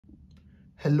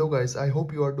Hello guys, I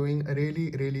hope you are doing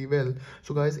really well.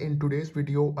 So guys, in today's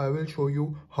video I will show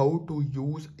you how to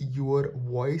use your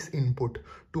voice input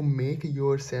to make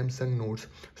your Samsung notes.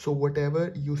 So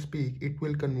whatever you speak, it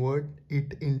will convert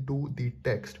it into the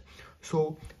text.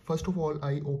 So first of all,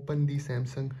 I open the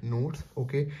Samsung notes,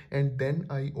 okay, and then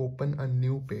I open a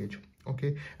new page,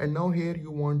 okay, and now here you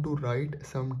want to write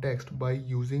some text by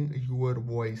using your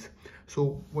voice.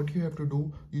 So what you have to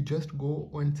do, you just go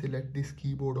and select this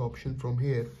keyboard option from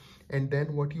here, and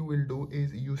then what you will do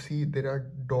is, you see there are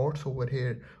dots over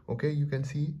here, okay, you can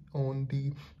see on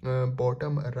the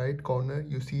bottom right corner,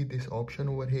 you see this option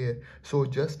over here. So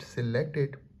just select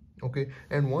it, okay,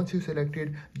 and once you select it,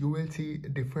 you will see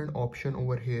different option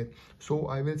over here. So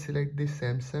I will select this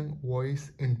Samsung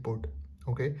voice input,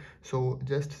 okay, so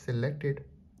just select it,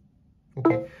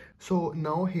 okay. So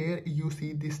now here you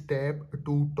see this tab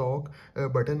to talk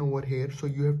button over here, so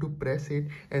you have to press it,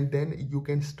 and then you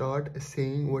can start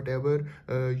saying whatever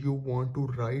you want to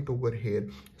write over here.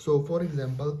 So for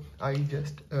example, I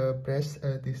just press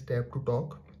this tab to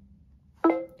talk,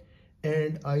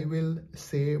 and I will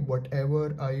say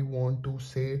whatever I want to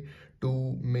say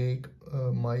to make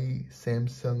my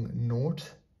Samsung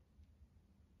notes.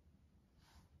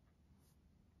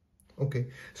 Okay,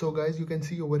 so guys, you can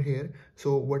see over here,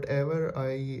 so whatever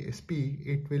I speak,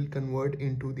 it will convert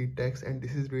into the text, and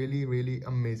this is really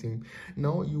amazing.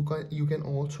 Now you can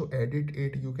also edit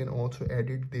it. You can also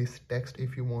edit this text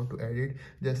if you want to edit.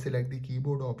 Just select the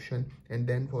keyboard option, and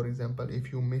then for example,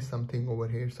 if you miss something over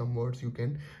here, some words, you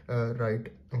can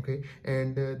write, okay,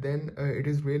 and then it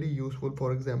is really useful.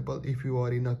 For example, if you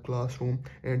are in a classroom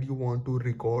and you want to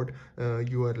record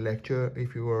your lecture,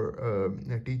 if your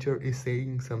teacher is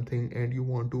saying something and you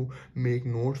want to make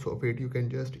notes of it, you can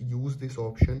just use this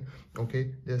option,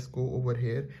 okay. Just go over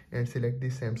here and select the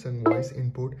Samsung voice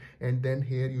input, and then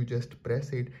here you just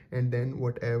press it, and then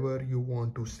whatever you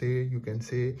want to say, you can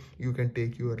say. You can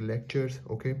take your lectures,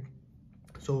 okay.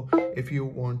 So if you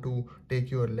want to take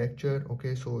your lecture,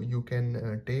 okay, so you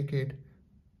can take it,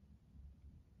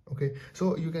 okay.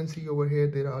 So you can see over here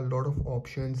there are a lot of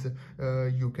options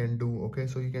you can do, okay.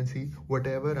 So you can see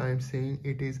whatever I am saying,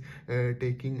 it is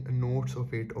taking notes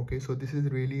of it, okay. So this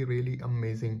is really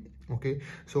amazing, okay.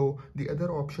 So the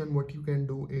other option what you can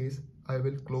do is, I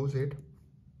will close it.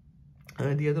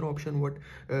 The other option what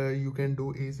you can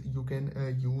do is, you can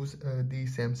use the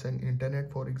Samsung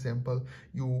internet. For example,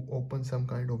 you open some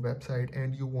kind of website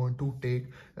and you want to take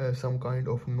some kind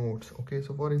of notes, okay.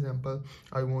 So for example,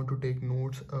 I want to take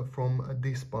notes from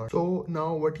this part. So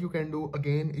now what you can do,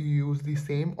 again, you use the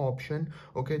same option,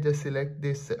 okay. Just select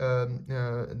this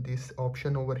this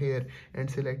option over here and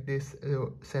select this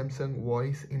Samsung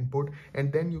voice input,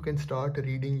 and then you can start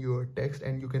reading your text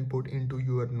and you can put into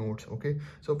your notes, okay.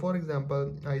 So for example,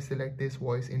 I select this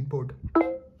voice input.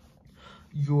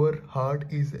 Your heart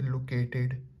is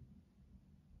located,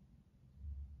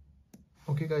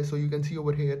 okay guys. So you can see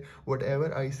over here,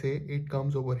 whatever I say, it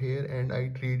comes over here and I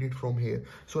read it from here.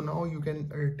 So now you can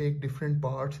take different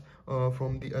parts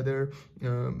from the other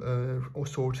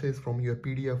sources from your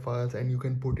PDF files, and you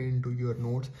can put it into your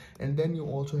notes, and then you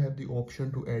also have the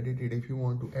option to edit it if you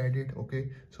want to edit, okay.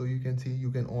 So you can see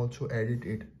you can also edit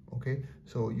it, okay.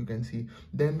 So you can see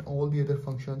then all the other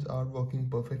functions are working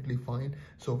perfectly fine.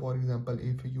 So for example,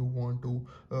 if you want to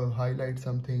highlight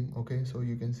something, okay, so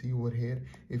you can see over here,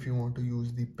 if you want to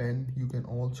use the pen, you can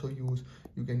also use,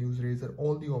 you can use razor.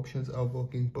 All the options are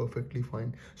working perfectly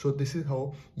fine. So this is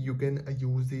how you can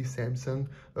use the Samsung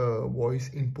voice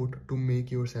input to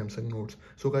make your Samsung notes.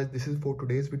 So guys, this is for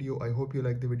today's video. I hope you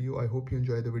like the video. I hope you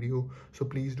enjoy the video. So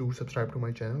please do subscribe to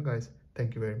my channel, guys.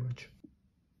 Thank you very much.